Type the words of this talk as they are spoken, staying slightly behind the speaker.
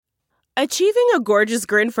Achieving a gorgeous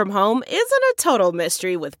grin from home isn't a total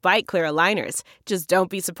mystery with Byte Clear aligners. Just don't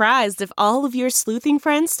be surprised if all of your sleuthing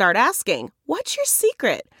friends start asking, "What's your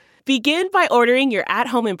secret?" Begin by ordering your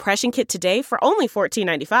at-home impression kit today for only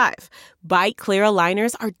 $14.95. Byte Clear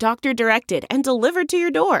aligners are doctor-directed and delivered to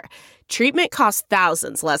your door. Treatment costs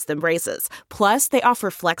thousands less than braces. Plus, they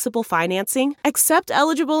offer flexible financing, accept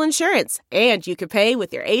eligible insurance, and you can pay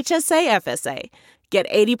with your HSA FSA. Get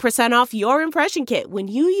 80% off your impression kit when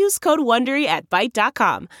you use code WONDERY at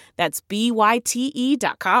Byte.com. That's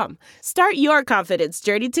BYTE.com. Start your confidence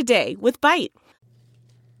journey today with Byte.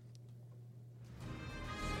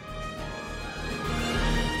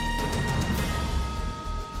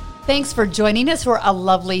 Thanks for joining us for a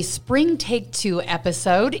lovely Spring Take 2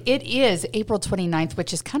 episode. It is April 29th,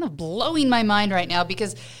 which is kind of blowing my mind right now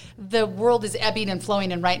because the world is ebbing and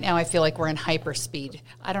flowing, and right now I feel like we're in hyperspeed.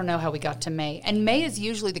 I don't know how we got to May. And May is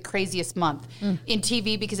usually the craziest month in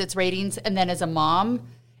TV because it's ratings, and then as a mom,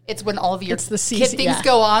 it's when all of your kid things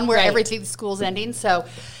go on where everything, school's ending. So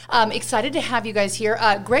excited to have you guys here.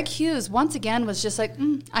 Greg Hughes, once again, was just like,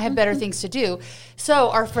 I have better things to do.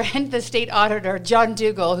 So our friend, the state auditor, John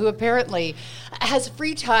Dougal, who apparently has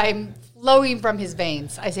free time flowing from his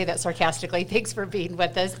veins. I say that sarcastically. Thanks for being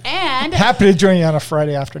with us. And happy to join you on a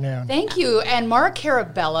Friday afternoon. Thank you. And Mara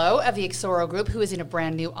Carabello of the Exoro Group, who is in a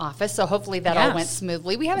brand new office. So hopefully that all went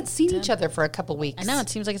smoothly. We haven't seen each other for a couple weeks. I know. It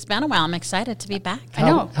seems like it's been a while. I'm excited to be back. I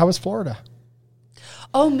know. How was Florida?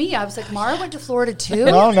 Oh, me. I was like, Mara went to Florida too?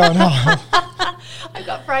 No. I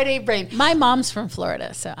got Friday brain. My mom's from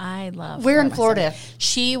Florida, so I love Where in Florida?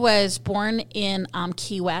 She was born in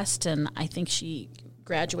Key West, and I think she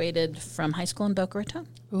graduated from high school in Boca Raton.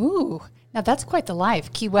 Ooh, now that's quite the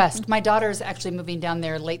life, Key West. My daughter's actually moving down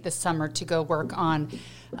there late this summer to go work on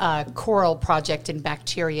a coral project in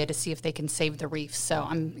bacteria to see if they can save the reefs. So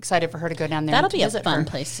I'm excited for her to go down there. That'll be a fun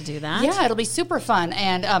place to do that. Yeah, it'll be super fun.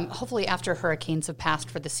 And hopefully after hurricanes have passed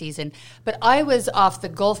for the season. But I was off the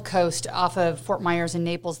Gulf Coast, off of Fort Myers and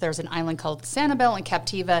Naples. There's an island called Sanibel and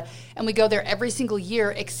Captiva. And we go there every single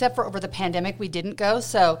year, except for over the pandemic, we didn't go.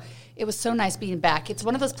 So it was so nice being back. It's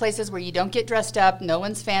one of those places where you don't get dressed up. No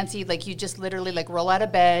one's fancy. Like, you just literally, like, roll out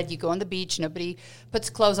of bed. You go on the beach. Nobody puts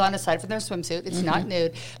clothes on aside from their swimsuit. It's not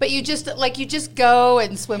nude. But you just go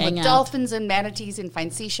and swim with dolphins and manatees and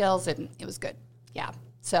find seashells, and it was good. Yeah.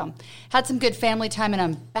 So had some good family time, and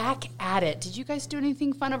I'm back at it. Did you guys do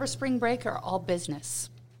anything fun over spring break, or all business?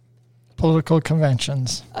 Political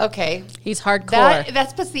conventions. Okay. He's hardcore.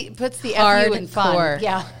 That puts the FU in fun.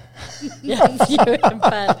 Yeah.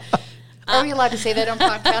 Are we allowed to say that on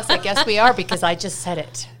podcasts? I guess we are, because I just said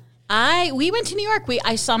it. We went to New York.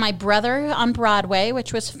 I saw my brother on Broadway,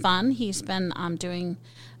 which was fun. He's been doing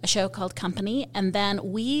a show called Company. And then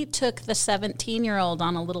we took the 17-year-old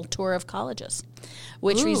on a little tour of colleges,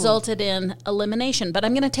 which resulted in elimination. But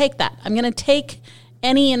I'm going to take that. I'm going to take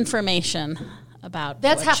any information about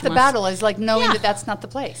that's half the battle, is like knowing that that's not the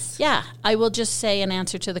place. Yeah. I will just say, in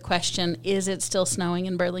answer to the question, is it still snowing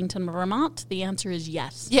in Burlington, Vermont? The answer is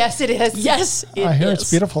yes. Yes, it is. Yes, it is. I hear it's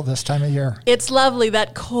beautiful this time of year. It's lovely,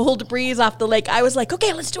 that cold breeze off the lake. I was like,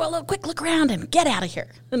 okay, let's do a little quick look around and get out of here.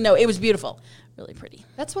 No, it was beautiful. Really pretty.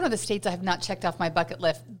 That's one of the states I have not checked off my bucket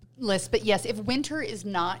list. But yes, if winter is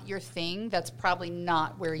not your thing, that's probably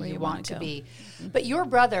not where you want to be. Mm-hmm. But your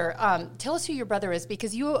brother, tell us who your brother is,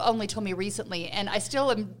 because you only told me recently, and I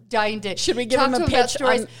still am dying to Should we give him a pitch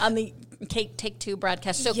on the Take Two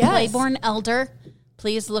broadcast? So Claiborne Elder,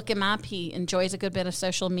 please look him up. He enjoys a good bit of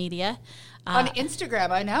social media. On Instagram,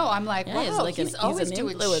 I know. I'm like, wow, he's always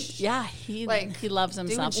doing influence. Yeah, he loves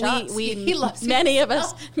himself. He loves many of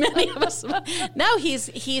us. No,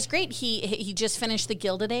 he's great. He just finished The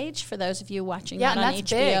Gilded Age, for those of you watching that on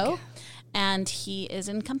HBO. Big. And he is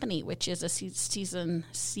in Company, which is a Stephen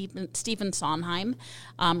Sondheim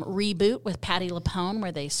reboot with Patti LuPone,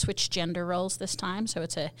 where they switch gender roles this time. So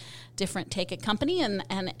it's a different take at Company,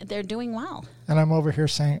 and they're doing well. And I'm over here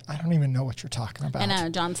saying, I don't even know what you're talking about. I know.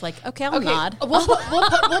 John's like, okay, I'll nod. We'll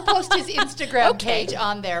post his Instagram page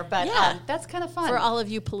on there, but that's kind of fun. For all of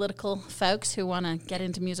you political folks who want to get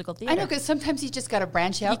into musical theater. I know, because sometimes you just got to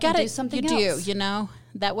branch out and do something else. You do, you know.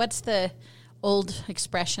 What's the old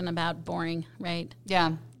expression about boring, right?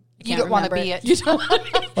 Yeah. You don't want to be it. You don't want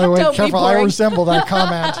to be Wait, careful. I resemble that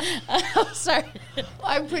comment. Sorry.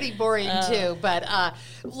 I'm pretty boring too, but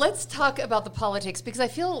let's talk about the politics, because I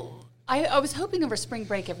feel I was hoping over spring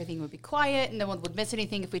break everything would be quiet and no one would miss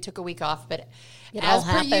anything if we took a week off, but as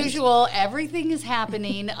per usual, everything is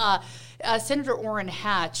happening. Senator Orrin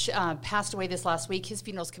Hatch passed away this last week. His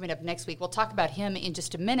funeral's coming up next week. We'll talk about him in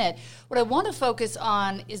just a minute. What I want to focus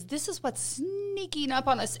on is this is what's sneaking up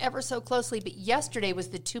on us ever so closely, but yesterday was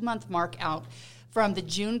the 2-month mark out from the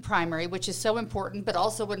June primary, which is so important, but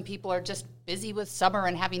also when people are just busy with summer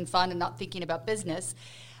and having fun and not thinking about business.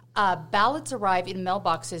 Ballots arrive in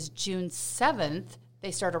mailboxes June 7th.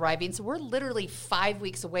 They start arriving. So we're literally 5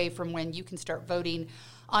 weeks away from when you can start voting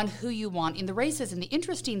on who you want in the races. And the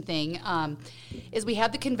interesting thing is we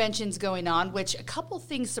have the conventions going on, which a couple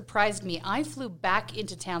things surprised me. I flew back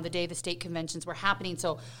into town the day the state conventions were happening.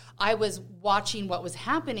 So I was watching what was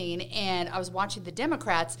happening, and I was watching the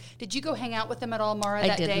Democrats. Did you go hang out with them at all, Mara,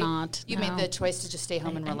 that day? I did not. You made the choice to just stay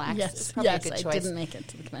home and relax. Yes, a good choice. I didn't make it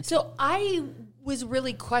to the convention. So I was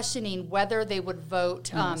really questioning whether they would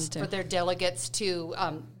vote for their delegates to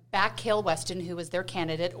back Cale Weston, who was their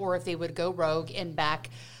candidate, or if they would go rogue and back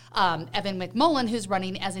Evan McMullin, who's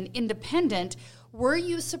running as an independent. Were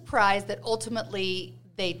you surprised that ultimately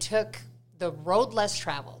they took the road less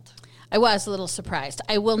traveled? I was a little surprised.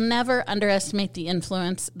 I will never underestimate the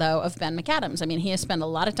influence, though, of Ben McAdams. I mean, he has spent a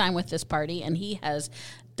lot of time with this party, and he has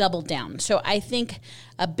doubled down. So I think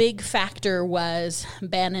a big factor was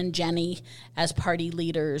Ben and Jenny as party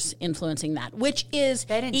leaders influencing that, which is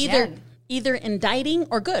either indicting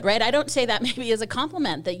or good, right? I don't say that maybe as a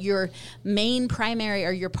compliment, that your main primary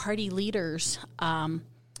or your party leaders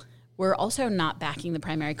were also not backing the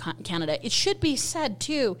primary candidate. It should be said,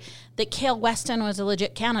 too, that Cale Weston was a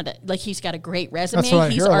legit candidate. Like, he's got a great resume. That's what I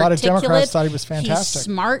hear. A lot of Democrats thought he was fantastic. He's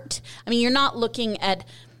smart. I mean, you're not looking at,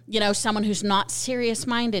 someone who's not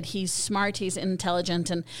serious-minded. He's smart. He's intelligent.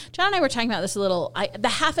 And John and I were talking about this a little. The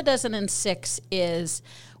half a dozen and 6 is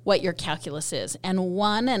what your calculus is. And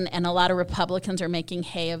a lot of Republicans are making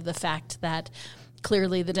hay of the fact that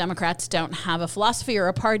clearly the Democrats don't have a philosophy or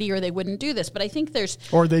a party, or they wouldn't do this. But I think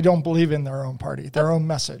or they don't believe in their own party, their own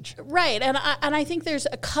message. Right. And I think there's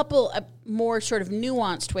a couple of more sort of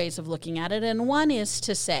nuanced ways of looking at it. And one is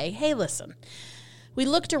to say, hey, listen, we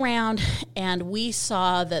looked around and we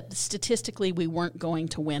saw that statistically we weren't going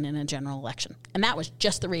to win in a general election. And that was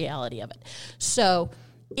just the reality of it. So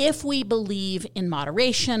if we believe in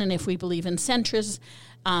moderation and if we believe in centrist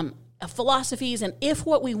philosophies, and if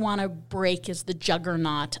what we want to break is the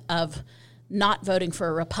juggernaut of not voting for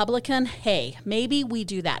a Republican, hey, maybe we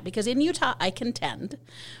do that. Because in Utah, I contend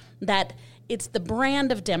that it's the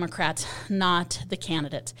brand of Democrats, not the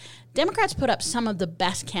candidates. Democrats put up some of the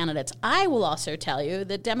best candidates. I will also tell you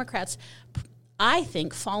that Democrats, I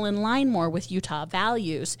think, fall in line more with Utah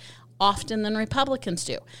values often than Republicans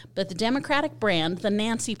do. But the Democratic brand, the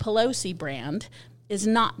Nancy Pelosi brand, is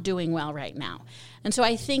not doing well right now. And so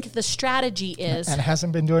I think the strategy is... And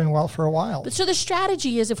hasn't been doing well for a while. So the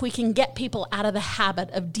strategy is, if we can get people out of the habit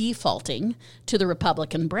of defaulting to the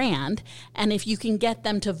Republican brand, and if you can get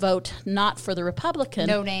them to vote not for the Republican...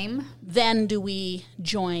 No name. Then do we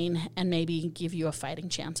join and maybe give you a fighting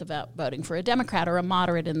chance of voting for a Democrat or a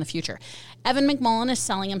moderate in the future. Evan McMullin is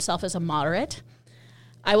selling himself as a moderate.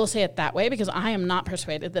 I will say it that way because I am not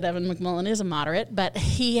persuaded that Evan McMullin is a moderate, but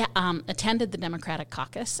he attended the Democratic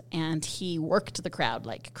caucus and he worked the crowd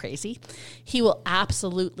like crazy. He will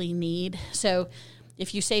absolutely need, so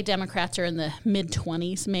if you say Democrats are in the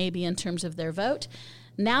mid-20s maybe in terms of their vote,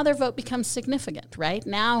 now their vote becomes significant, right?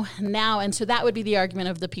 Now, and so that would be the argument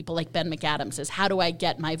of the people like Ben McAdams is, how do I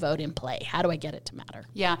get my vote in play? How do I get it to matter?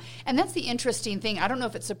 Yeah, and that's the interesting thing. I don't know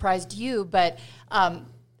if it surprised you, but...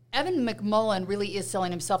 Evan McMullin really is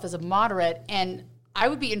selling himself as a moderate, and I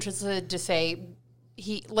would be interested to say,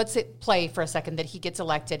 let's play for a second that he gets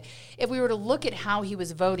elected. If we were to look at how he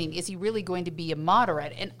was voting, is he really going to be a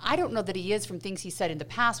moderate? And I don't know that he is, from things he said in the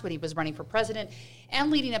past when he was running for president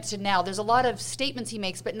and leading up to now. There's a lot of statements he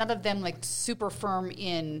makes, but none of them like super firm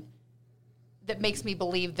in that makes me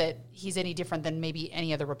believe that he's any different than maybe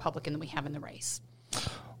any other Republican that we have in the race.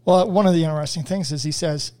 Well, one of the interesting things is he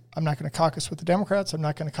says, I'm not going to caucus with the Democrats. I'm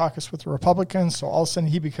not going to caucus with the Republicans. So all of a sudden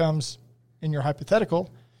he becomes, in your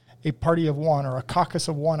hypothetical, a party of one or a caucus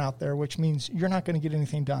of one out there, which means you're not going to get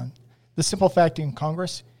anything done. The simple fact in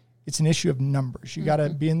Congress, it's an issue of numbers. You got to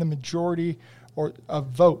be in the majority or of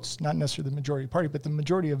votes, not necessarily the majority party, but the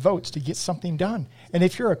majority of votes to get something done. And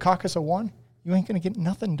if you're a caucus of one, you ain't going to get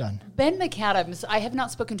nothing done. Ben McAdams, I have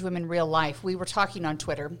not spoken to him in real life. We were talking on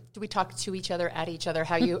Twitter. Do we talk to each other, at each other,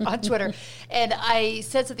 on Twitter? And I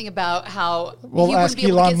said something about how... We'll ask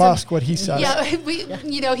Elon Musk what he says. Yeah,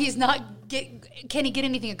 he's not can he get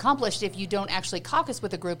anything accomplished if you don't actually caucus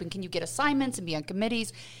with a group, and can you get assignments and be on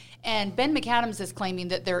committees? And Ben McAdams is claiming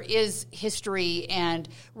that there is history and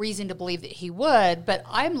reason to believe that he would, but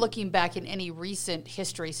I'm looking back in any recent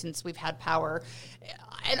history since we've had power,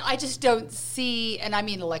 and I just don't see, and I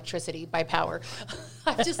mean electricity by power.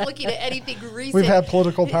 I'm just looking at anything recent. We've had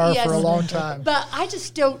political power for a long time. But I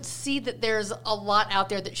just don't see that there's a lot out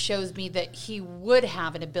there that shows me that he would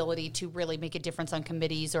have an ability to really make a difference on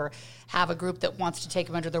committees or have a group that wants to take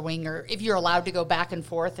him under their wing, or if you're allowed to go back and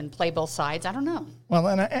forth and play both sides. I don't know. Well,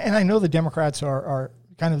 and I know the Democrats are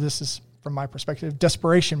kind of, this is, from my perspective,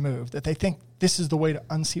 desperation move, that they think this is the way to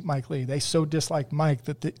unseat Mike Lee. They so dislike Mike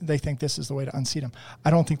that they think this is the way to unseat him. I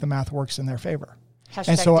don't think the math works in their favor.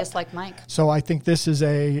 Hashtag dislike Mike. So I think this is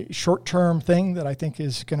a short-term thing that I think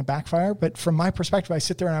is going to backfire. But from my perspective, I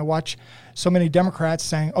sit there and I watch so many Democrats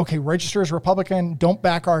saying, okay, register as Republican, don't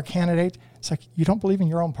back our candidate. It's like, you don't believe in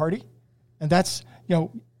your own party? And that's,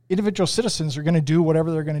 individual citizens are going to do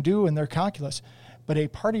whatever they're going to do in their calculus. But a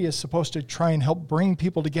party is supposed to try and help bring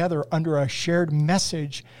people together under a shared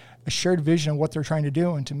message, a shared vision of what they're trying to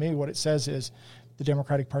do. And to me, what it says is the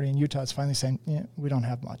Democratic Party in Utah is finally saying, we don't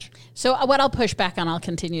have much. So what I'll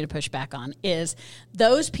continue to push back on, is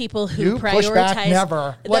those people who prioritize... push back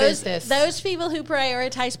never. What is this? Those people who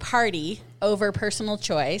prioritize party over personal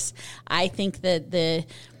choice, I think that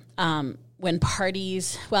when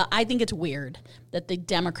parties, I think it's weird that the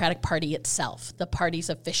Democratic Party itself, the party's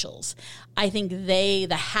officials, I think the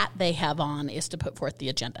hat they have on is to put forth the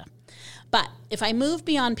agenda. But if I move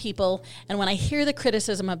beyond people, and when I hear the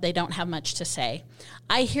criticism of they don't have much to say,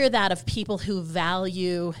 I hear that of people who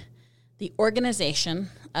value the organization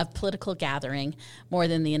of political gathering more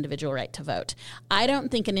than the individual right to vote. I don't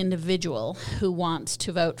think an individual who wants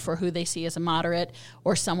to vote for who they see as a moderate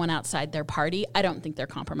or someone outside their party, I don't think they're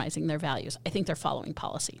compromising their values. I think they're following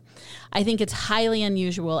policy. I think it's highly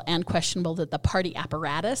unusual and questionable that the party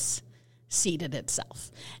apparatus seated itself.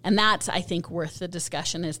 And that's, I think, worth the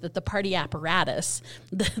discussion, is that the party apparatus,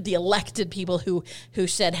 the elected people who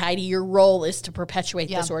said, Heidi, your role is to perpetuate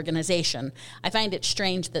this organization, I find it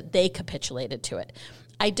strange that they capitulated to it.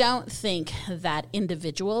 I don't think that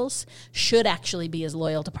individuals should actually be as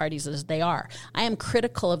loyal to parties as they are. I am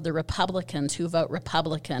critical of the Republicans who vote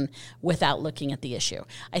Republican without looking at the issue.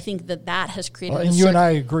 I think that has created... and you and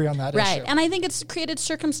I agree on that issue. Right, and I think it's created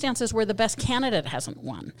circumstances where the best candidate hasn't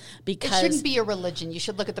won. Because it shouldn't be a religion. You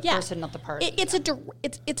should look at the person, not the party.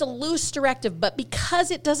 It's a loose directive, but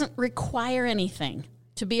because it doesn't require anything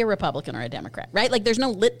to be a Republican or a Democrat, right? Like, there's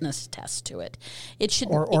no litmus test to it. It should...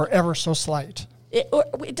 Or ever so slight.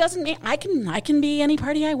 It doesn't mean I can be any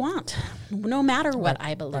party I want, no matter what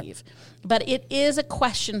I believe. Right. But it is a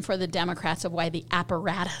question for the Democrats of why the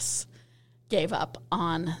apparatus gave up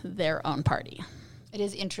on their own party. It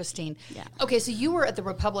is interesting. Yeah. Okay, so you were at the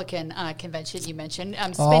Republican convention you mentioned.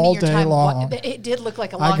 Spending all your day time. long. It did look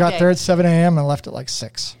like a long day. I got there at 7 a.m. and left at like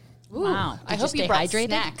 6. Ooh, wow. I hope you brought hydrated?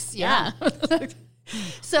 Snacks. Yeah.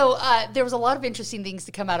 So there was a lot of interesting things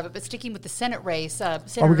to come out of it, but sticking with the Senate race, are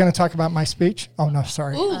we going to talk about my speech? Oh no,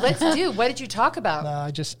 sorry. Ooh, let's do. What did you talk about?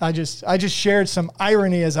 I just shared some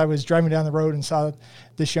irony as I was driving down the road and saw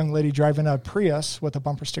this young lady driving a Prius with a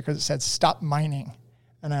bumper sticker that said "Stop mining,"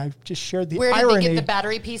 and I just shared the irony. Where did they get the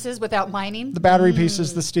battery pieces without mining? The battery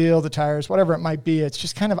pieces, the steel, the tires, whatever it might be. It's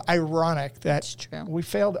just kind of ironic that we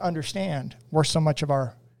fail to understand where so much of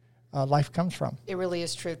our life comes from. It really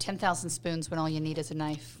is true. 10,000 spoons when all you need is a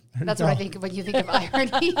knife. That's what I think when you think of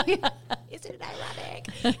irony. Isn't it ironic?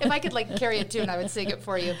 If I could carry a tune, I would sing it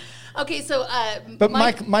for you. Okay, so but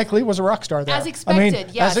Mike Lee was a rock star there. As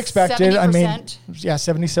expected, yes. As expected. 70%.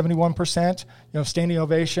 71%. Standing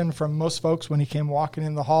ovation from most folks when he came walking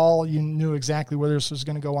in the hall. You knew exactly where this was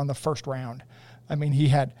going to go on the first round. He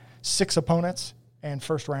had 6 opponents and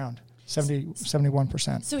first round.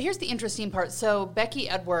 71%. So here's the interesting part. So Becky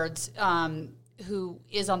Edwards, who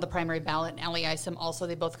is on the primary ballot, and Ali Isom also,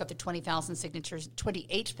 they both got the 28,000 signatures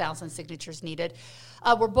needed.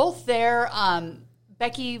 We're both there.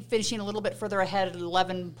 Becky finishing a little bit further ahead at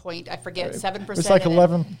 7%. It's like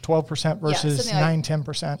 11, 12% versus 9,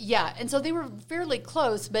 10%. Yeah, and so they were fairly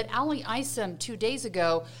close, but Ali Isom 2 days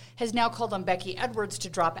ago has now called on Becky Edwards to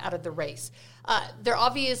drop out of the race. They're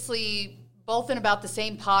obviously both in about the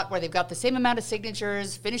same pot where they've got the same amount of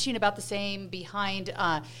signatures, finishing about the same behind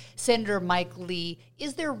Senator Mike Lee.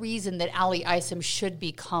 Is there a reason that Ali Isom should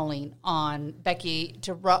be calling on Becky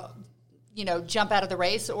to jump out of the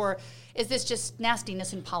race, or is this just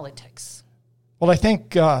nastiness in politics? Well, I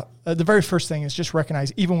think the very first thing is just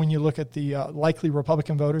recognize, even when you look at the likely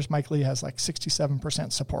Republican voters, Mike Lee has like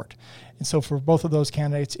 67% support. And so for both of those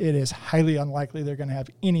candidates, it is highly unlikely they're going to have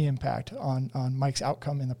any impact on Mike's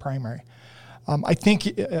outcome in the primary. I think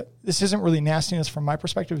this isn't really nastiness from my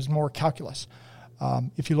perspective, it's more calculus.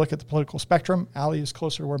 If you look at the political spectrum, Allie is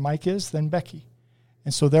closer to where Mike is than Becky.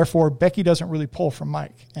 And so therefore, Becky doesn't really pull from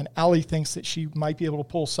Mike. And Allie thinks that she might be able to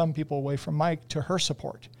pull some people away from Mike to her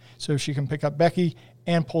support. So if she can pick up Becky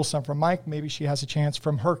and pull some from Mike, maybe she has a chance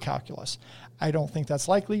from her calculus. I don't think that's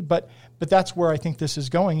likely, but that's where I think this is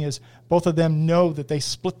going, is both of them know that they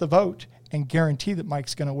split the vote and guarantee that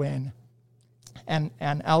Mike's going to win. And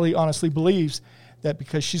Allie honestly believes that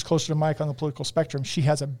because she's closer to Mike on the political spectrum, she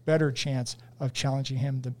has a better chance of challenging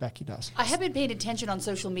him than Becky does. I have been paying attention on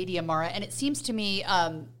social media, Mara, and it seems to me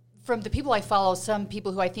from the people I follow, some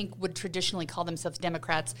people who I think would traditionally call themselves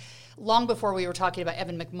Democrats, long before we were talking about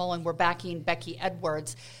Evan McMullin, were backing Becky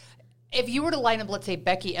Edwards. If you were to line up, let's say,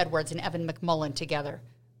 Becky Edwards and Evan McMullin together,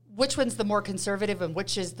 which one's the more conservative and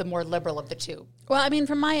which is the more liberal of the two? Well, I mean,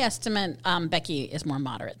 from my estimate, Becky is more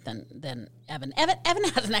moderate than Evan. Evan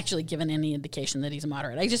hasn't actually given any indication that he's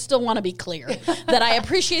moderate. I just still want to be clear that I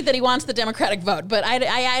appreciate that he wants the Democratic vote, but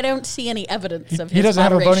I don't see any evidence of his He doesn't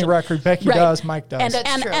moderation. have a voting record. Becky does. Mike does.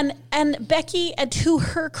 And Becky, to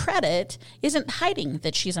her credit, isn't hiding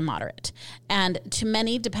that she's a moderate. And to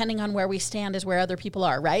many, depending on where we stand, is where other people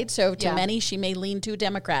are, right? So to many, she may lean too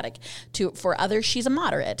Democratic. For others, she's a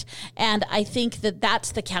moderate. And I think that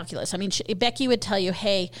that's the calculus. I mean, Becky would tell you,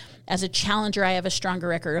 hey, as a challenger, I have a stronger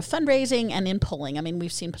record of fundraising and in polling. I mean,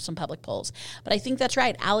 we've seen some public polls. But I think that's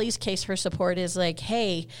right. Allie's case for support is like,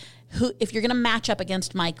 hey, if you're going to match up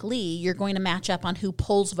against Mike Lee, you're going to match up on who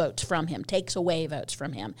pulls votes from him, takes away votes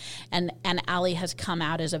from him. And Allie has come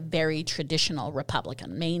out as a very traditional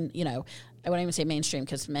Republican. I wouldn't even say mainstream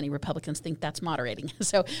because many Republicans think that's moderating.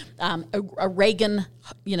 So a Reagan,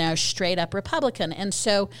 straight up Republican. And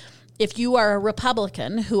so if you are a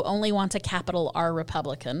Republican who only wants a capital R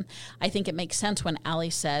Republican, I think it makes sense when Allie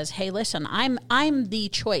says, hey, listen, I'm the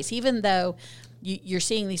choice. Even though you're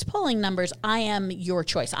seeing these polling numbers, I am your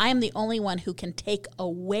choice. I am the only one who can take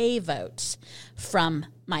away votes from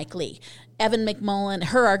Mike Lee. Evan McMullin,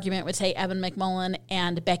 her argument would say Evan McMullin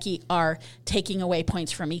and Becky are taking away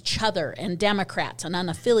points from each other and Democrats and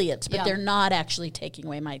unaffiliates, but they're not actually taking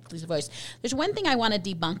away Mike Lee's voice. There's one thing I want to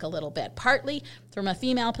debunk a little bit, partly from a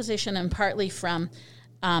female position and partly from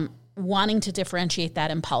wanting to differentiate that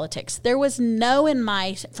in politics. There was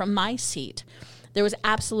from my seat, there was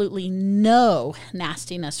absolutely no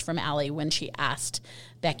nastiness from Allie when she asked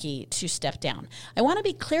Becky to step down. I want to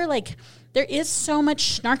be clear, there is so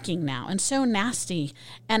much snarking now and so nasty,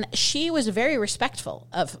 and she was very respectful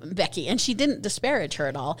of Becky, and she didn't disparage her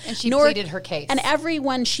at all. And she pleaded her case. And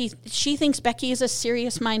everyone, she thinks Becky is a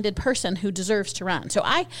serious-minded person who deserves to run. So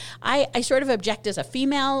I sort of object as a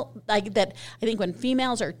female, that I think when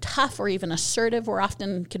females are tough or even assertive, we're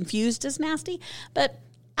often confused as nasty, but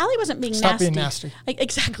Allie wasn't being nasty. Stop being nasty.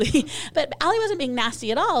 Exactly. But Allie wasn't being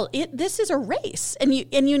nasty at all. This is a race, and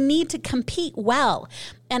you need to compete well.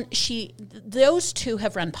 And those two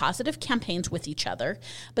have run positive campaigns with each other.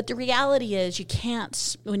 But the reality is you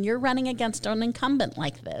can't, when you're running against an incumbent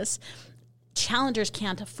like this, challengers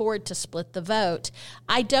can't afford to split the vote.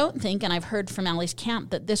 I don't think, and I've heard from Allie's camp,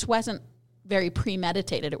 that this wasn't very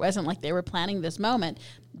premeditated. It wasn't like they were planning this moment.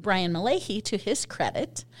 Brian Malahy, to his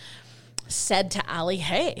credit, said to Allie,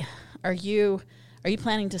 hey, are you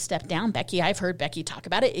planning to step down, Becky? I've heard Becky talk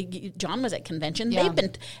about it. John was at convention. Yeah.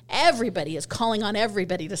 Everybody is calling on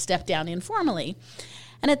everybody to step down informally.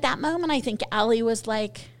 And at that moment, I think Allie was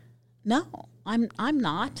like, no, I'm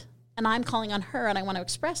not. And I'm calling on her, and I want to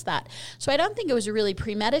express that. So I don't think it was really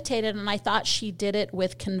premeditated, and I thought she did it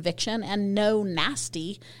with conviction and no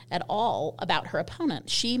nasty at all about her opponent.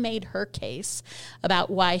 She made her case about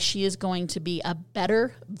why she is going to be a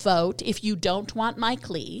better vote if you don't want Mike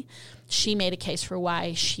Lee. She made a case for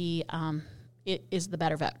why she is the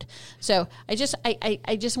better vote. So I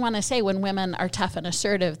just want to say, when women are tough and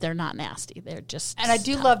assertive, they're not nasty. They're just And I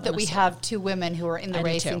do love that we have two women who are in the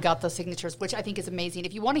race and got those signatures, which I think is amazing.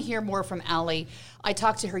 If you want to hear more from Allie, I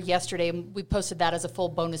talked to her yesterday, and we posted that as a full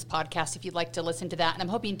bonus podcast if you'd like to listen to that. And I'm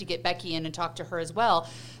hoping to get Becky in and talk to her as well.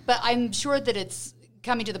 But I'm sure that it's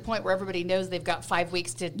coming to the point where everybody knows they've got 5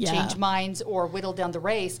 weeks to change minds or whittle down the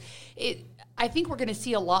race. I think we're going to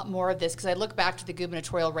see a lot more of this, because I look back to the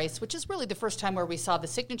gubernatorial race, which is really the first time where we saw the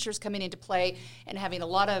signatures coming into play and having a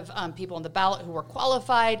lot of people on the ballot who were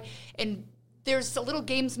qualified. And there's a little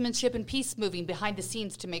gamesmanship and peace moving behind the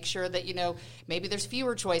scenes to make sure that, maybe there's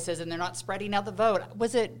fewer choices and they're not spreading out the vote.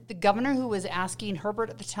 Was it the governor who was asking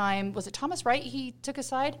Herbert at the time? Was it Thomas Wright he took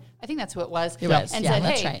aside? I think that's who it was. It was. And said,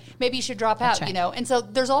 hey, right. maybe you should drop that's out, right. And so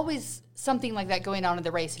there's always something like that going on in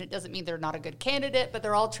the race. And it doesn't mean they're not a good candidate, but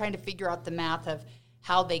they're all trying to figure out the math of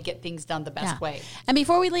how they get things done the best way. And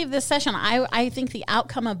before we leave this session, I think the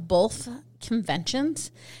outcome of both conventions,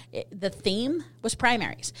 the theme was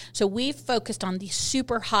primaries. So we've focused on the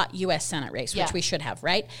super hot U.S. Senate race, which we should have,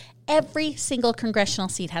 right? Every single congressional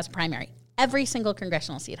seat has a primary. Every single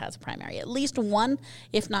congressional seat has a primary. At least one,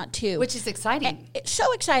 if not two. Which is exciting. It's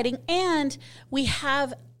so exciting. And we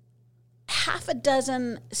have half a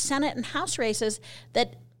dozen Senate and House races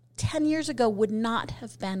that 10 years ago would not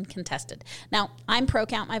have been contested. Now, I'm pro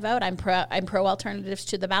count my vote. I'm pro alternatives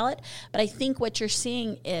to the ballot. But I think what you're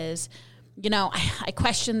seeing is, I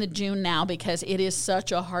question the June now because it is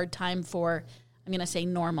such a hard time for, I'm going to say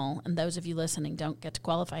normal, and those of you listening don't get to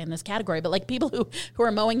qualify in this category, but like people who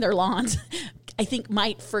are mowing their lawns, I think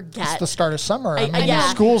might forget. It's the start of summer. Yeah.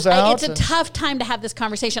 School's out. It's a tough time to have this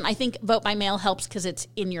conversation. I think vote by mail helps because it's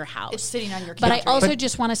in your house. It's sitting on your couch. But I also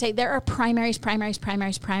just want to say there are primaries.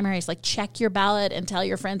 Like check your ballot and tell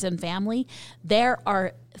your friends and family. There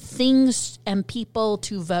are things and people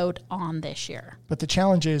to vote on this year. But the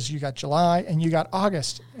challenge is you got July and you got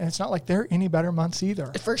August, and it's not like they're any better months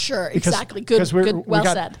either. For sure. Because, exactly. Good. Well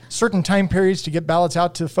said. Certain time periods to get ballots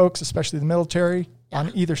out to folks, especially the military, on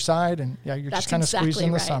either side, and you're just kind of squeezed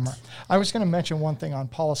in the summer. I was going to mention one thing on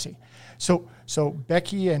policy. So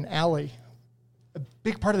Becky and Allie, a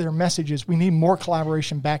big part of their message is we need more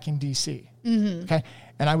collaboration back in D.C. Mm-hmm. Okay,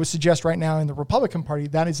 and I would suggest right now in the Republican Party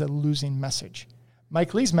that is a losing message.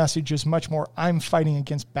 Mike Lee's message is much more, I'm fighting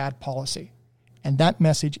against bad policy. And that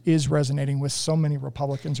message is resonating with so many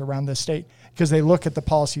Republicans around this state because they look at the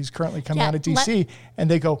policies currently coming out of D.C. and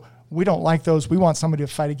they go, we don't like those. We want somebody to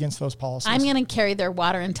fight against those policies. I'm going to carry their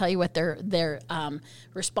water and tell you what their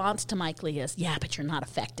response to Mike Lee is. Yeah, but you're not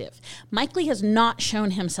effective. Mike Lee has not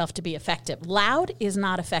shown himself to be effective. Loud is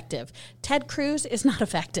not effective. Ted Cruz is not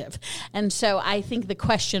effective. And so I think the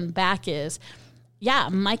question back is, yeah,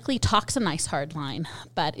 Mike Lee talks a nice hard line,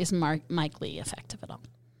 but is Mike Lee effective at all?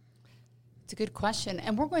 It's a good question.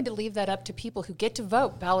 And we're going to leave that up to people who get to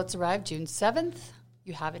vote. Ballots arrive June 7th.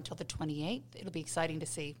 You have until the 28th. It'll be exciting to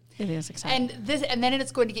see. It is exciting. And then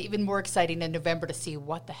it's going to get even more exciting in November to see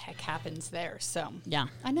what the heck happens there. So yeah,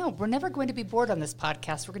 I know. We're never going to be bored on this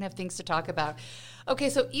podcast. We're going to have things to talk about.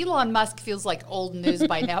 Okay, so Elon Musk feels like old news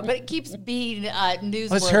by now, but it keeps being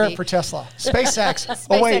newsworthy. Let's hear it for Tesla. SpaceX.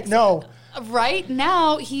 Oh, wait, no. Right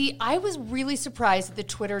now, I was really surprised that the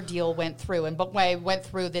Twitter deal went through. And when I went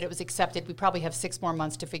through that it was accepted, we probably have 6 more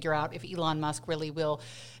months to figure out if Elon Musk really will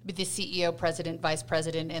be the CEO, president, vice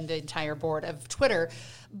president, and the entire board of Twitter.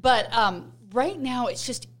 But right now, it's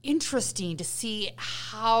just interesting to see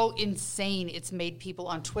how insane it's made people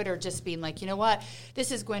on Twitter just being like, you know what,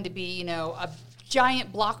 this is going to be, a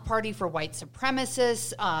giant block party for white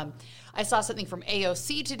supremacists. I saw something from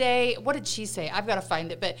AOC today. What did she say? I've got to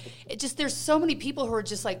find it. But there's so many people who are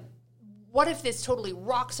just like, what if this totally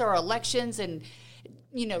rocks our elections and,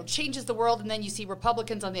 changes the world? And then you see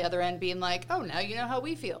Republicans on the other end being like, oh, now you know how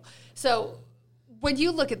we feel. So when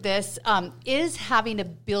you look at this, is having a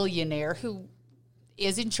billionaire who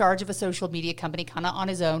is in charge of a social media company kind of on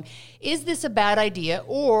his own, is this a bad idea?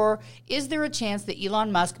 Or is there a chance that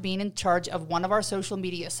Elon Musk being in charge of one of our social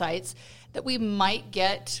media sites that we might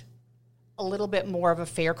get a little bit more of a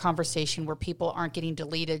fair conversation where people aren't getting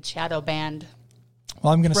deleted, shadow banned,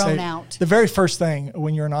 well, I'm going to say out? The very first thing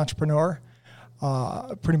when you're an entrepreneur,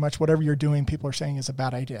 pretty much whatever you're doing, people are saying is a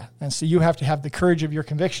bad idea. And so you have to have the courage of your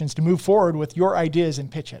convictions to move forward with your ideas and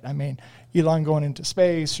pitch it. I mean, Elon going into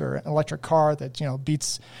space or an electric car that,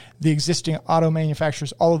 beats the existing auto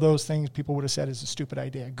manufacturers, all of those things people would have said is a stupid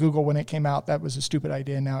idea. Google, when it came out, that was a stupid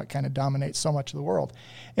idea. Now it kind of dominates so much of the world.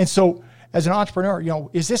 And so as an entrepreneur,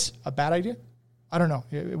 is this a bad idea? I don't know.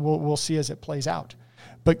 We'll see as it plays out.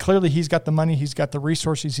 But clearly he's got the money, he's got the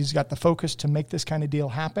resources, he's got the focus to make this kind of deal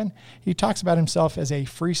happen. He talks about himself as a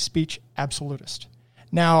free speech absolutist.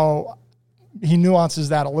 Now, he nuances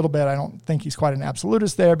that a little bit. I don't think he's quite an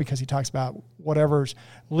absolutist there because he talks about whatever's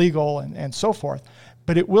legal and so forth.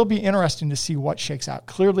 But it will be interesting to see what shakes out.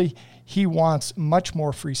 Clearly, he wants much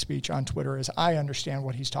more free speech on Twitter, as I understand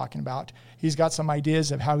what he's talking about. He's got some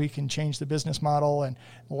ideas of how he can change the business model and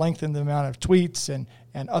lengthen the amount of tweets and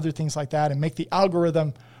other things like that and make the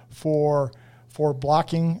algorithm for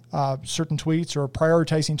blocking certain tweets or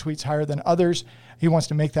prioritizing tweets higher than others. He wants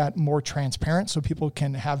to make that more transparent so people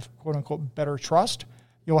can have, quote unquote, better trust.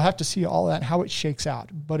 You'll have to see all that, how it shakes out.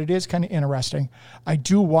 But it is kind of interesting. I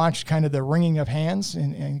do watch kind of the wringing of hands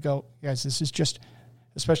and go, guys, this is just,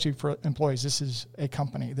 especially for employees, this is a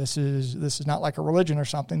company. This is not like a religion or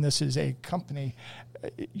something. This is a company.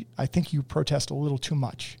 I think you protest a little too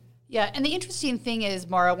much. Yeah, and the interesting thing is,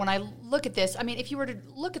 Mara, when I look at this, I mean, if you were to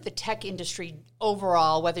look at the tech industry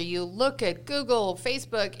overall, whether you look at Google,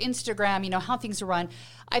 Facebook, Instagram, how things are run,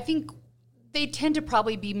 I think they tend to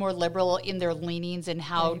probably be more liberal in their leanings and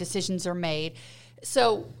how decisions are made.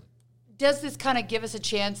 So does this kind of give us a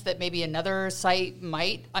chance that maybe another site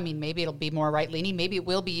might, maybe it'll be more right-leaning, maybe it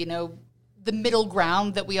will be, the middle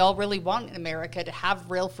ground that we all really want in America, to have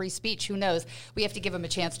real free speech. Who knows? We have to give them a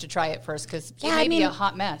chance to try it first, because it may be a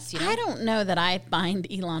hot mess. I don't know that I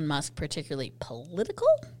find Elon Musk particularly political.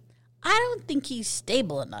 I don't think he's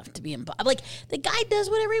stable enough to be involved. Like, the guy does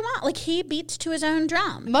whatever he wants. Like, he beats to his own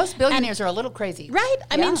drum. Most billionaires are a little crazy. Right?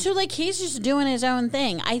 I mean, so, he's just doing his own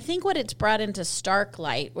thing. I think what it's brought into stark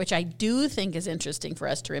light, which I do think is interesting for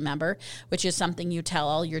us to remember, which is something you tell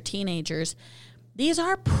all your teenagers, these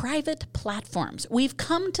are private platforms. We've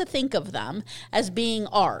come to think of them as being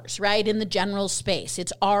ours, right? In the general space.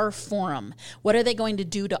 It's our forum. What are they going to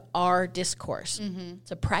do to our discourse? Mm-hmm.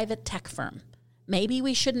 It's a private tech firm. Maybe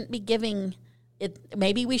we shouldn't be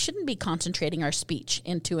concentrating our speech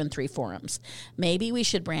in 2 and 3 forums. Maybe we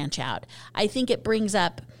should branch out. I think it brings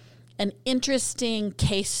up an interesting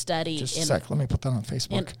case study. Just a sec, let me put that on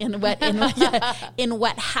Facebook. In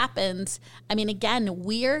what happens. I mean, again,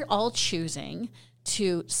 we're all choosing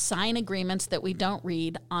to sign agreements that we don't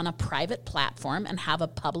read on a private platform and have a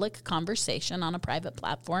public conversation on a private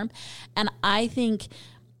platform. And I think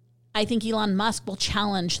Elon Musk will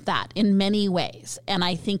challenge that in many ways, and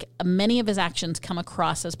I think many of his actions come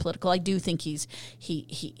across as political. I do think he's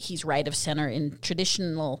right of center in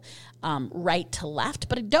traditional right to left,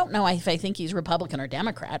 but I don't know if I think he's Republican or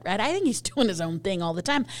Democrat. Right? I think he's doing his own thing all the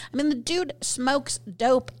time. I mean, the dude smokes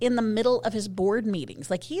dope in the middle of his board meetings.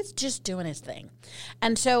 Like, he's just doing his thing.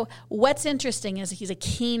 And so, what's interesting is he's a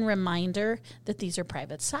keen reminder that these are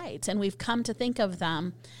private sites, and we've come to think of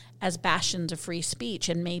them as bastions of free speech,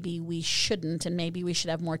 and maybe we shouldn't, and maybe we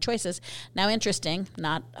should have more choices. Now, interesting,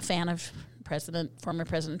 not a fan of former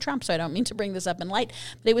President Trump, so I don't mean to bring this up in light,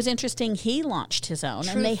 but it was interesting he launched his own,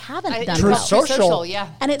 and they haven't done Truth well. Social, yeah.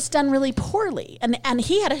 And it's done really poorly. And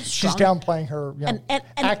he had a strong... She's downplaying her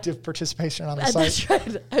active participation on the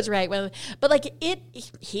site. That's right. Well, but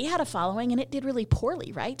he had a following, and it did really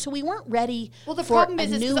poorly, right? So we weren't ready. Well, the problem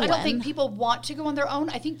is I don't think people want to go on their own.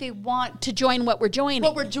 I think they want to join what we're joining.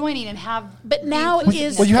 And have. But now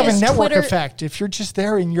you have a network effect. If you're just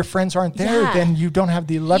there and your friends aren't there, then you don't have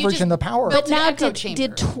the leverage and the power. But now,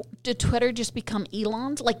 did Twitter just become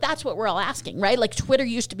Elon's? Like, that's what we're all asking, right? Like, Twitter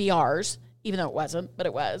used to be ours, even though it wasn't, but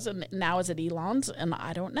it was, and now is it Elon's? And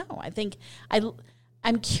I don't know. I think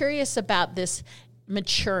I'm curious about this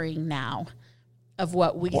maturing now of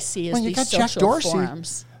what we see as these social Jack Dorsey,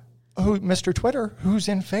 forums. Mr. Twitter, who's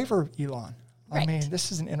in favor of Elon. Right. I mean,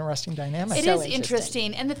 this is an interesting dynamic. It is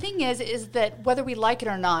interesting. And the thing is that whether we like it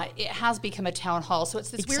or not, it has become a town hall. So it's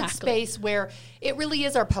this weird space where it really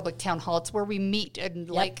is our public town hall. It's where we meet. And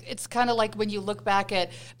it's kind of like when you look back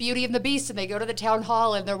at Beauty and the Beast and they go to the town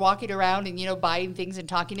hall and they're walking around and, buying things and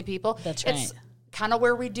talking to people. That's right. It's kind of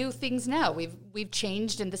where we do things now. We've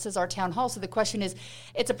changed, and this is our town hall. So the question is,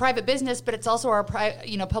 it's a private business, but it's also our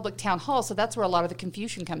public town hall. So that's where a lot of the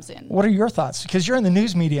confusion comes in. What are your thoughts? Because you're in the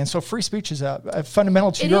news media, and so free speech is a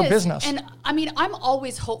fundamental to your business. And I mean, I'm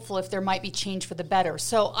always hopeful if there might be change for the better.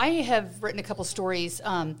 So I have written a couple stories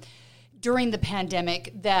during the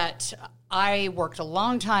pandemic that I worked a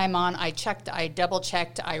long time on. I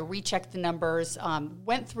double-checked, I rechecked the numbers,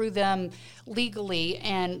 went through them legally,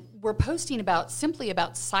 and we're posting simply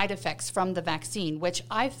about side effects from the vaccine, which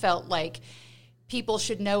I felt like people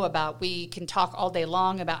should know about. We can talk all day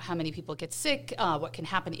long about how many people get sick, what can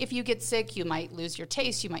happen if you get sick. You might lose your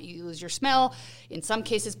taste, you might lose your smell. In some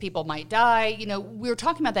cases, people might die. We were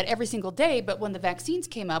talking about that every single day, but when the vaccines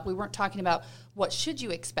came up, we weren't talking about what should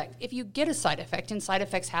you expect if you get a side effect, and side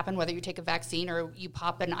effects happen whether you take a vaccine or you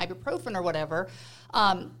pop an ibuprofen or whatever.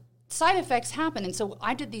 Side effects happen, and so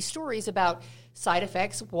I did these stories about side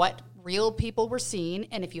effects, what real people were seeing,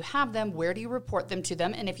 and if you have them, where do you report them to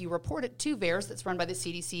them? And if you report it to VAERS, that's run by the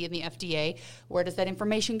CDC and the FDA, where does that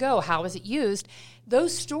information go? How is it used?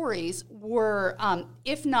 Those stories were,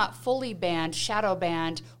 if not fully banned, shadow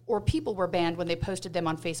banned, or people were banned when they posted them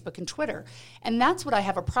on Facebook and Twitter. And that's what I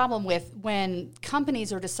have a problem with when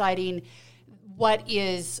companies are deciding what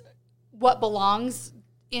belongs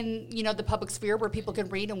in the public sphere where people can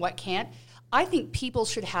read and what can't. I think people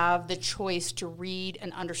should have the choice to read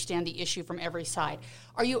and understand the issue from every side.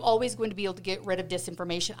 Are you always going to be able to get rid of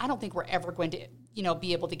disinformation? I don't think we're ever going to,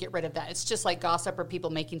 be able to get rid of that. It's just like gossip or people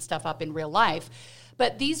making stuff up in real life.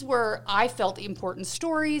 But these were, I felt, important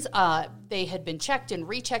stories. They had been checked and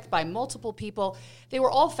rechecked by multiple people. They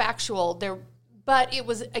were all factual. But it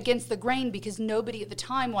was against the grain because nobody at the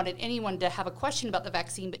time wanted anyone to have a question about the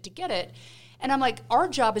vaccine but to get it. And I'm like, our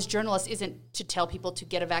job as journalists isn't to tell people to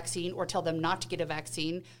get a vaccine or tell them not to get a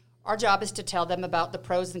vaccine. Our job is to tell them about the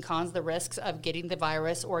pros and cons, the risks of getting the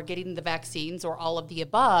virus or getting the vaccines or all of the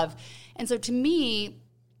above. And so to me,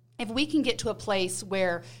 if we can get to a place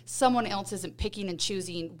where someone else isn't picking and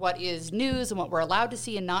choosing what is news and what we're allowed to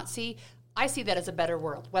see and not see, I see that as a better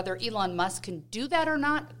world. Whether Elon Musk can do that or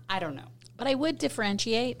not, I don't know. But I would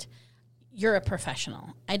differentiate. You're a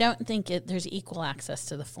professional. I don't think there's equal access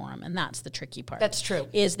to the forum, and that's the tricky part. That's true.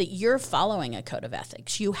 Is that you're following a code of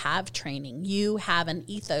ethics. You have training. You have an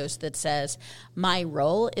ethos that says, my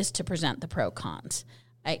role is to present the pro-cons.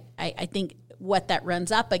 I think what that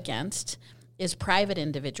runs up against is private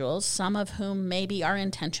individuals, some of whom maybe are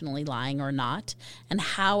intentionally lying or not, and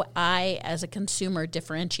how I, as a consumer,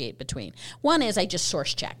 differentiate between. One is I just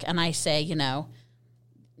source check, and I say,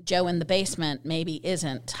 Joe in the basement maybe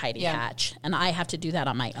isn't Heidi Hatch, and I have to do that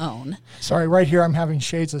on my own. Sorry, right here I'm having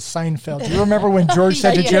shades of Seinfeld. Do you remember when George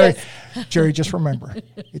said to Jerry, Jerry, just remember,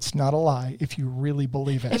 it's not a lie if you really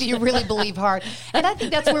believe it. If you really believe hard. And I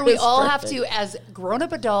think that's where we all have to, as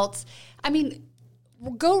grown-up adults,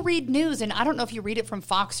 go read news, and I don't know if you read it from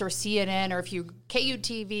Fox or CNN or if you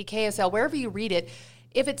KUTV, KSL, wherever you read it.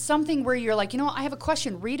 If it's something where you're like, I have a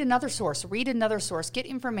question, read another source, get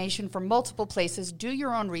information from multiple places, do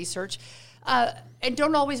your own research, and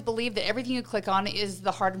don't always believe that everything you click on is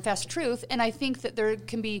the hard and fast truth. And I think that there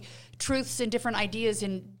can be truths and different ideas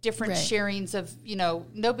and different sharings of,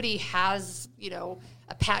 nobody has,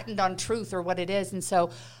 a patent on truth or what it is. And so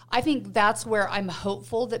I think that's where I'm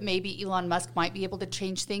hopeful that maybe Elon Musk might be able to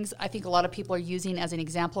change things. I think a lot of people are using as an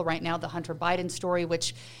example right now the Hunter Biden story,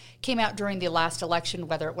 which came out during the last election.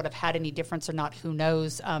 Whether it would have had any difference or not, who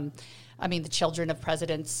knows? The children of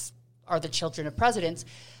presidents are the children of presidents.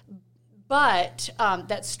 But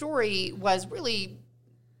that story was really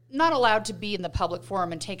not allowed to be in the public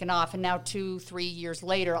forum and taken off. And now 2-3 years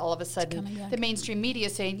later, all of a sudden, the mainstream media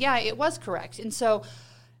is saying, yeah, it was correct. And so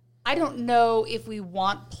I don't know if we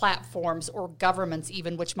want platforms or governments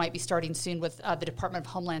even, which might be starting soon with the Department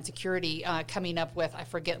of Homeland Security coming up with, I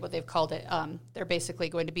forget what they've called it. They're basically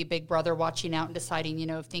going to be Big Brother watching out and deciding,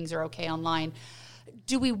 if things are okay online.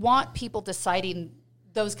 Do we want people deciding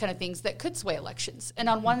those kind of things that could sway elections? And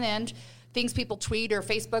on one end, things people tweet or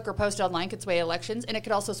Facebook or post online could sway elections, and it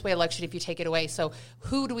could also sway election if you take it away. So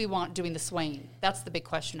who do we want doing the swaying? That's the big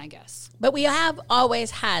question, I guess. But we have always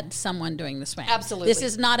had someone doing the swaying. Absolutely. This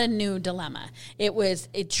is not a new dilemma. It was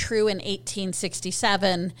true in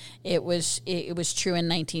 1867. It was true in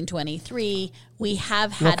 1923. We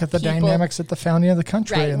have had Look at the dynamics at the founding of the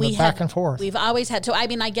country and the back and forth. We've always had. So,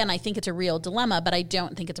 again, I think it's a real dilemma, but I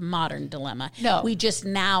don't think it's a modern dilemma. No. We just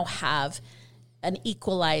now have an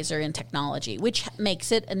equalizer in technology, which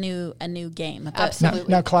makes it a new game. But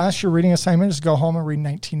absolutely. Now, class, your reading assignment is go home and read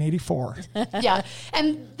 1984. Yeah.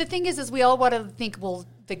 And the thing is we all want to think, well,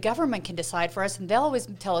 the government can decide for us, and they'll always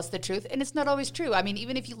tell us the truth, and it's not always true.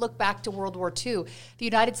 Even if you look back to World War II, the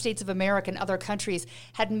United States of America and other countries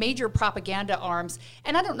had major propaganda arms,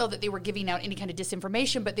 and I don't know that they were giving out any kind of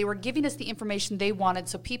disinformation, but they were giving us the information they wanted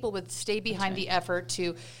so people would stay behind the effort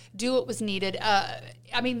to do what was needed.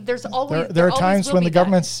 There's always... There are times when the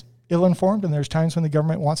government's ill-informed, and there's times when the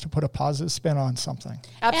government wants to put a positive spin on something.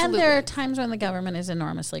 Absolutely. And there are times when the government is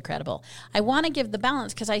enormously credible. I want to give the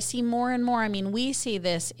balance because I see more and more. We see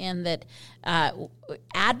this in that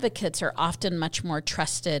advocates are often much more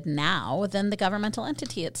trusted now than the governmental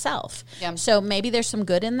entity itself. Yeah. So maybe there's some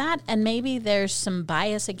good in that, and maybe there's some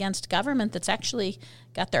bias against government that's actually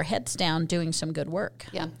got their heads down doing some good work.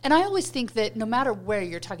 Yeah. And I always think that no matter where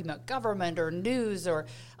you're talking about government or news or,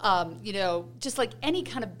 just like any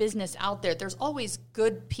kind of business out there, there's always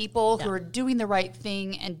good people who are doing the right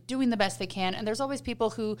thing and doing the best they can. And there's always people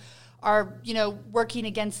who are, working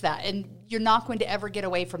against that. And you're not going to ever get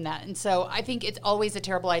away from that. And so I think it's always a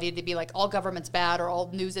terrible idea to be like all government's bad or all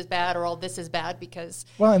news is bad or all this is bad because...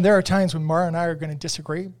 Well, and there are times when Mara and I are going to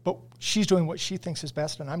disagree, but she's doing what she thinks is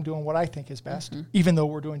best and I'm doing what I think is best, even though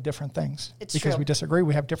we're doing different things. It's because true. we disagree,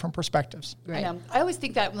 we have different perspectives. Right. I always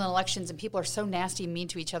think that when elections and people are so nasty and mean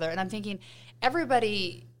to each other, and I'm thinking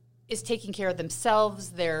everybody is taking care of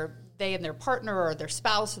themselves, they and their partner or their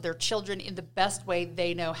spouse or their children in the best way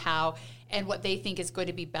they know how and what they think is going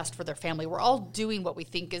to be best for their family. We're all doing what we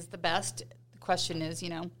think is the best. question is,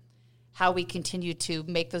 how we continue to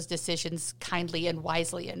make those decisions kindly and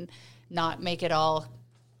wisely and not make it all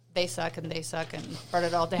they suck and burn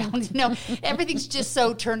it all down. Everything's just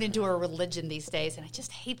so turned into a religion these days, and I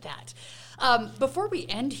just hate that. Before we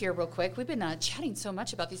end here real quick, we've been chatting so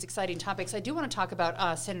much about these exciting topics. I do want to talk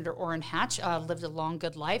about Senator Orrin Hatch, lived a long,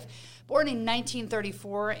 good life. Born in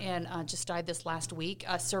 1934 and just died this last week.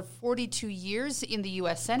 Served 42 years in the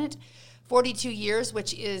U.S. Senate. 42 years,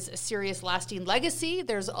 which is a serious lasting legacy.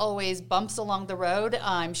 There's always bumps along the road.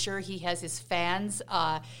 I'm sure he has his fans,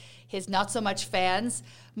 his not-so-much fans.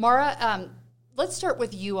 Mara, let's start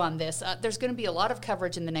with you on this. There's going to be a lot of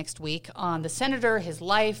coverage in the next week on the senator, his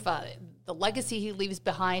life, the legacy he leaves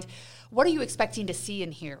behind. What are you expecting to see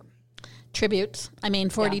and hear? Tributes.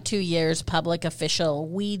 42 years public official.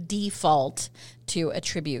 We default to a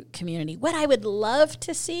tribute community. What I would love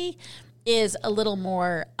to see is a little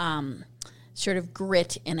more sort of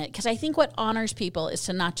grit in it, because I think what honors people is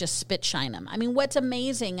to not just spit shine them. What's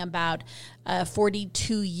amazing about a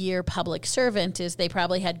 42-year public servant is they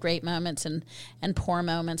probably had great moments and poor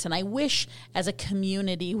moments, and I wish as a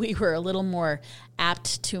community we were a little more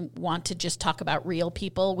apt to want to just talk about real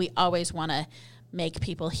people. We always want to make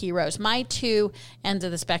people heroes. My two ends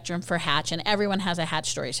of the spectrum for Hatch, and everyone has a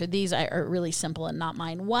Hatch story, so these are really simple and not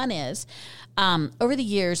mine. One is, over the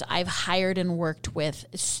years, I've hired and worked with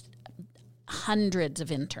hundreds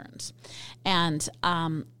of interns. And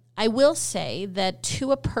I will say that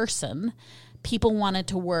to a person, people wanted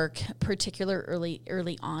to work particularly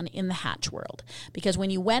early on in the Hatch world, because when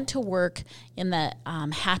you went to work in the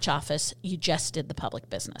Hatch office, you just did the public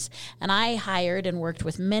business. And I hired and worked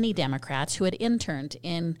with many Democrats who had interned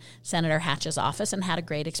in Senator Hatch's office and had a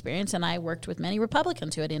great experience, and I worked with many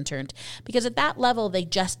Republicans who had interned, because at that level, they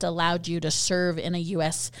just allowed you to serve in a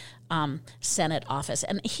U.S. Senate office.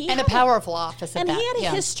 And a powerful office at and that. He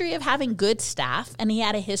had a history of having good staff, and he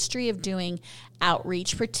had a history of doing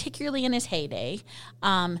outreach, particularly in his heyday,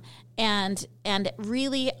 and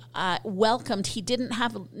really welcomed. He didn't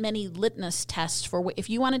have many litmus tests for if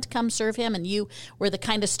you wanted to come serve him and you were the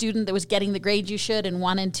kind of student that was getting the grades you should and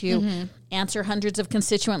wanted to answer hundreds of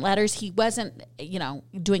constituent letters. He wasn't,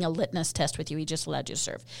 doing a litmus test with you. He just allowed you to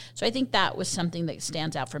serve. So I think that was something that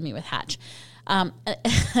stands out for me with Hatch.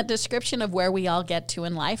 A description of where we all get to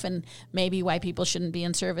in life and maybe why people shouldn't be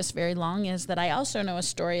in service very long is that I also know a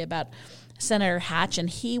story about Senator Hatch, and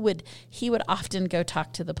he would often go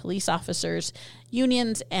talk to the police officers,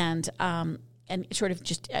 unions, and sort of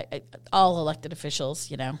just all elected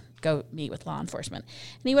officials, go meet with law enforcement.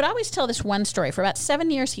 And he would always tell this one story. For about 7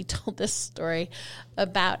 years, he told this story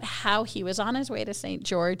about how he was on his way to St.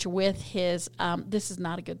 George with his, this is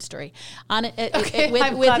not a good story, with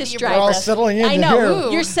his driver. We're all settling in. I know.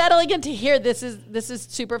 Here. You're settling into here. This is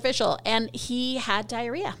superficial. And he had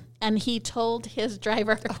diarrhea. And he told his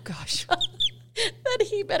driver, oh gosh, that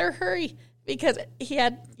he better hurry, because he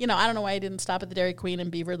had, I don't know why he didn't stop at the Dairy Queen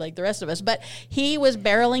and Beaver like the rest of us, but he was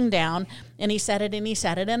barreling down, and he said it,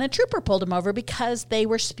 and a trooper pulled him over because they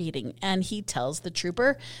were speeding. And he tells the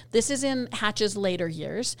trooper, this is in Hatch's later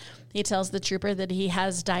years, he tells the trooper that he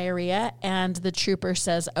has diarrhea, and the trooper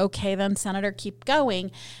says, okay, then, Senator, keep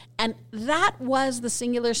going. And that was the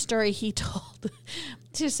singular story he told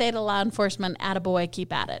to say to law enforcement, attaboy,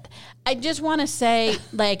 keep at it. I just want to say,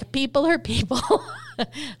 people are people.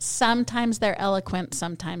 Sometimes they're eloquent,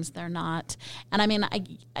 sometimes they're not. And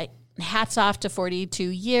I hats off to 42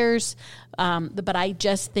 years, but I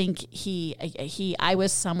just think I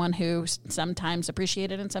was someone who sometimes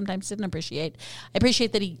appreciated and sometimes didn't appreciate. I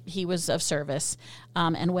appreciate that he was of service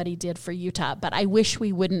and what he did for Utah, but I wish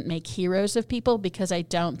we wouldn't make heroes of people, because I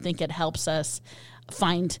don't think it helps us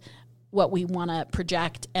find what we want to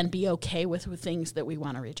project and be okay with things that we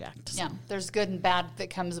want to reject. So. Yeah, there's good and bad that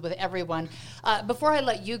comes with everyone. Before I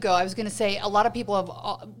let you go, I was going to say a lot of people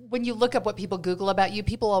have, when you look up what people Google about you,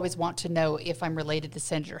 people always want to know if I'm related to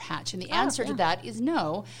Senator Hatch. And the answer to that is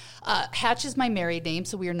no. Hatch is my married name,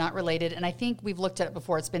 so we are not related. And I think we've looked at it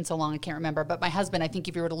before. It's been so long, I can't remember. But my husband, I think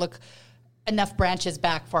if you were to look enough branches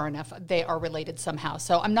back far enough, they are related somehow.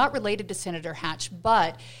 So I'm not related to Senator Hatch,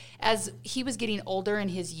 but as he was getting older in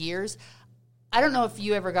his years, I don't know if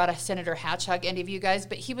you ever got a Senator Hatch hug, any of you guys,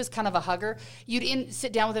 but he was kind of a hugger. You'd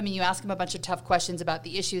sit down with him and you ask him a bunch of tough questions about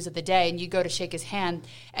the issues of the day, and you go to shake his hand,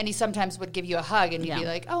 and he sometimes would give you a hug, and you'd be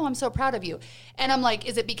like, oh, I'm so proud of you. And I'm like,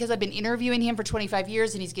 is it because I've been interviewing him for 25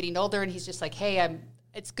 years and he's getting older and he's just like, hey,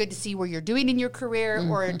 it's good to see where you're doing in your career,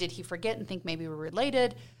 or did he forget and think maybe we're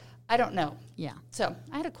related? I don't know. Yeah. So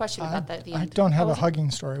I had a question about that at the end. I don't have a hugging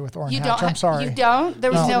story with Orrin Hatch. I'm sorry. You don't?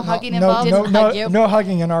 There was no hugging involved? No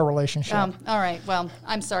hugging in our relationship. All right. Well,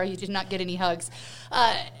 I'm sorry you did not get any hugs.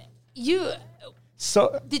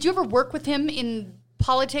 So, did you ever work with him in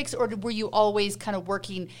politics, or were you always kind of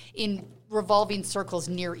working in revolving circles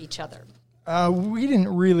near each other? We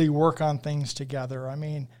didn't really work on things together. I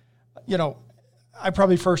mean, I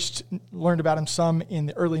probably first learned about him some in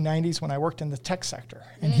the early 90s when I worked in the tech sector.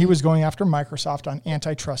 And he was going after Microsoft on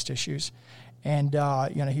antitrust issues. And,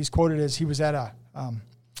 he's quoted as he was at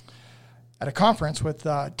a conference with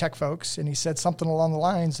tech folks, and he said something along the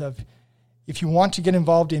lines of, if you want to get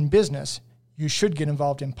involved in business, you should get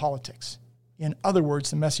involved in politics. In other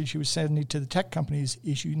words, the message he was sending to the tech companies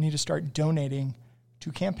is you need to start donating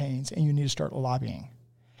to campaigns and you need to start lobbying.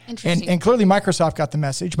 And clearly Microsoft got the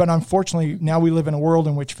message, but unfortunately now we live in a world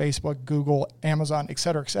in which Facebook, Google, Amazon, et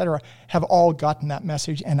cetera, have all gotten that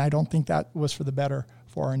message, and I don't think that was for the better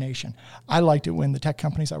for our nation. I liked it when the tech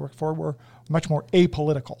companies I worked for were much more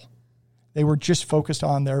apolitical. They were just focused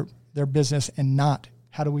on their business and not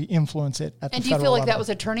how do we influence it at the federal level. And do you feel like that was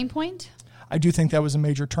a turning point? I do think that was a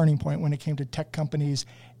major turning point when it came to tech companies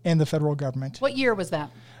and the federal government. What year was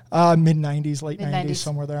that? Mid-90s, late 90s,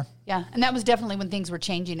 somewhere there. Yeah, and that was definitely when things were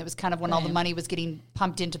changing. It was kind of when all the money was getting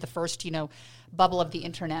pumped into the first, bubble of the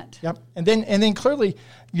internet. Yep, and then clearly,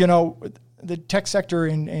 the tech sector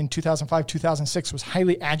in 2005, 2006 was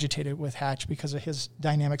highly agitated with Hatch because of his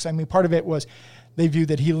dynamics. I mean, part of it was they viewed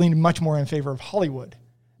that he leaned much more in favor of Hollywood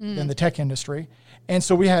than the tech industry. And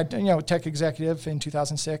so we had, tech executive in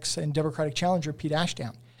 2006 and Democratic challenger Pete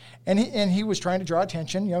Ashdown. And he was trying to draw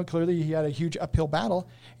attention. Clearly he had a huge uphill battle,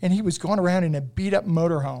 and he was going around in a beat-up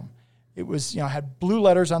motorhome. It was, had blue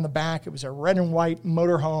letters on the back. It was a red and white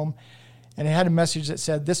motorhome, and it had a message that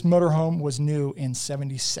said, this motorhome was new in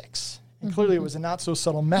 76. And clearly it was a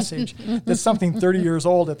not-so-subtle message that something 30 years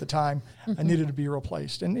old at the time needed to be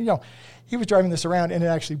replaced. And, he was driving this around, and it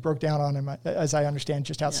actually broke down on him, as I understand,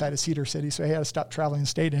 just outside of Cedar City. So he had to stop traveling and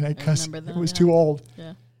stayed in it because it was too old.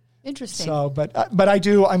 Yeah. Interesting. So, but I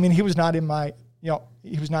do. I mean, he was not in my,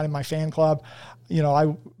 he was not in my fan club. He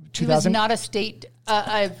was not a state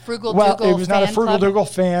Frugal Dougal. Well, it was not a Frugal Dougal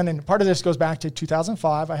fan, and part of this goes back to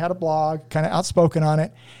 2005. I had a blog, kind of outspoken on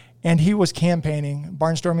it, and he was campaigning,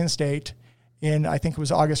 barnstorming the state in, I think it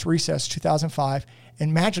was August recess 2005,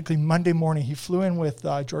 and magically Monday morning he flew in with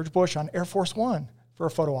George Bush on Air Force One for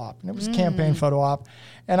a photo op, and it was a campaign photo op,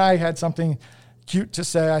 and I had something cute to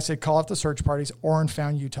say. I said, call off the search parties. Orrin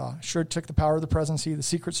found Utah. Sure took the power of the presidency, the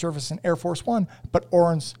Secret Service, and Air Force One, but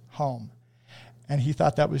Orrin's home. And he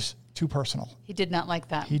thought that was too personal. He did not like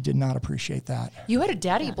that. He did not appreciate that. You had a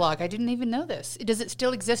daddy blog. I didn't even know this. Does it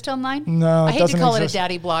still exist online? No, I hate to call it a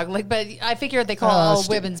daddy blog, but I figured they call all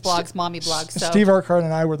women's blogs mommy blogs. So. Steve Urquhart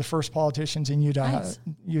and I were the first politicians in Utah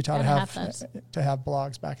to have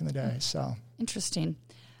blogs back in the day. So interesting.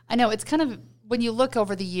 I know it's kind of, when you look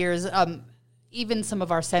over the years, even some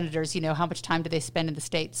of our senators, how much time do they spend in the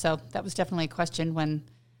state? So that was definitely a question when.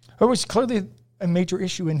 It was clearly a major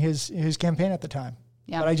issue in his campaign at the time.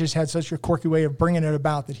 Yeah. But I just had such a quirky way of bringing it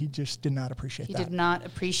about that he just did not appreciate that. He did not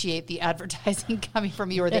appreciate the advertising coming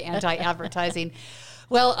from you, or the anti-advertising.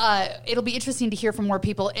 Well, it'll be interesting to hear from more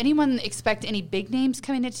people. Anyone expect any big names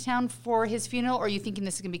coming into town for his funeral, or are you thinking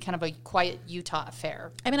this is going to be kind of a quiet Utah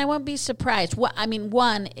affair? I mean, I won't be surprised.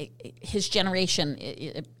 His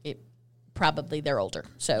generation, probably they're older.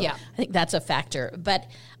 So yeah. I think that's a factor. But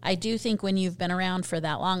I do think when you've been around for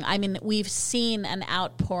that long, I mean, we've seen an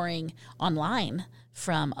outpouring online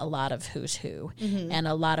from a lot of who's who and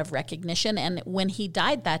a lot of recognition. And when he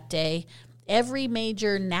died that day, every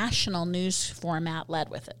major national news format led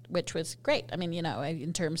with it, which was great. I mean,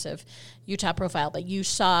 in terms of Utah Profile, but you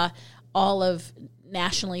saw all of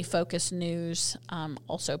nationally focused news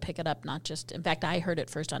also pick it up, not just, in fact, I heard it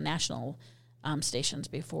first on national stations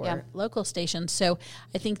before local stations. So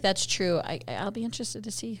I think that's true. I'll be interested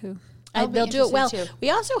to see who. They'll do it well. Too. We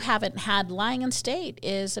also haven't had lying in state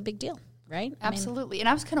is a big deal. Right? Absolutely. And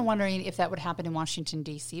I was kind of wondering if that would happen in Washington,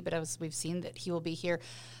 D.C., but we've seen that he will be here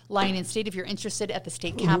lying in state. If you're interested, at the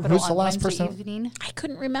state capitol on Wednesday evening. I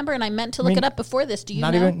couldn't remember, and I meant to look it up before this. Do you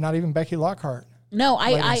know? Not even Becky Lockhart. No,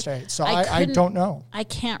 I don't know. I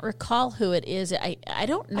can't recall who it is. I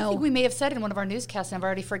don't know. I think we may have said in one of our newscasts, and I've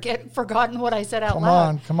already forgotten what I said out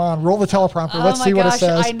loud. Come on. Roll the teleprompter. Let's see what it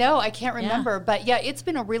says. I know. I can't remember. Yeah. But, yeah, it's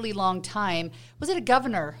been a really long time. Was it a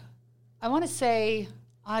governor? I want to say...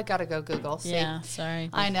 I got to go Google. See. Yeah, sorry.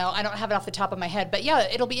 I know. I don't have it off the top of my head. But, yeah,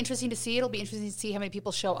 it'll be interesting to see. It'll be interesting to see how many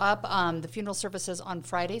people show up. The funeral service is on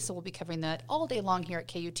Friday, so we'll be covering that all day long here at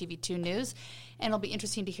KUTV2 News. And it'll be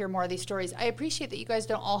interesting to hear more of these stories. I appreciate that you guys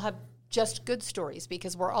don't all have just good stories,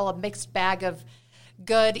 because we're all a mixed bag of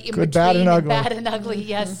good, in between, bad, and ugly. Bad and ugly,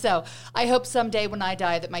 yes. So I hope someday when I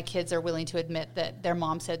die that my kids are willing to admit that their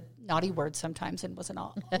mom said naughty words sometimes and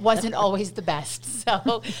wasn't always the best.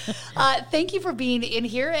 So thank you for being in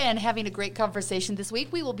here and having a great conversation this week.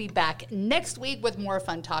 We will be back next week with more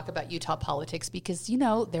fun talk about Utah politics because,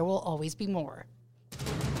 there will always be more.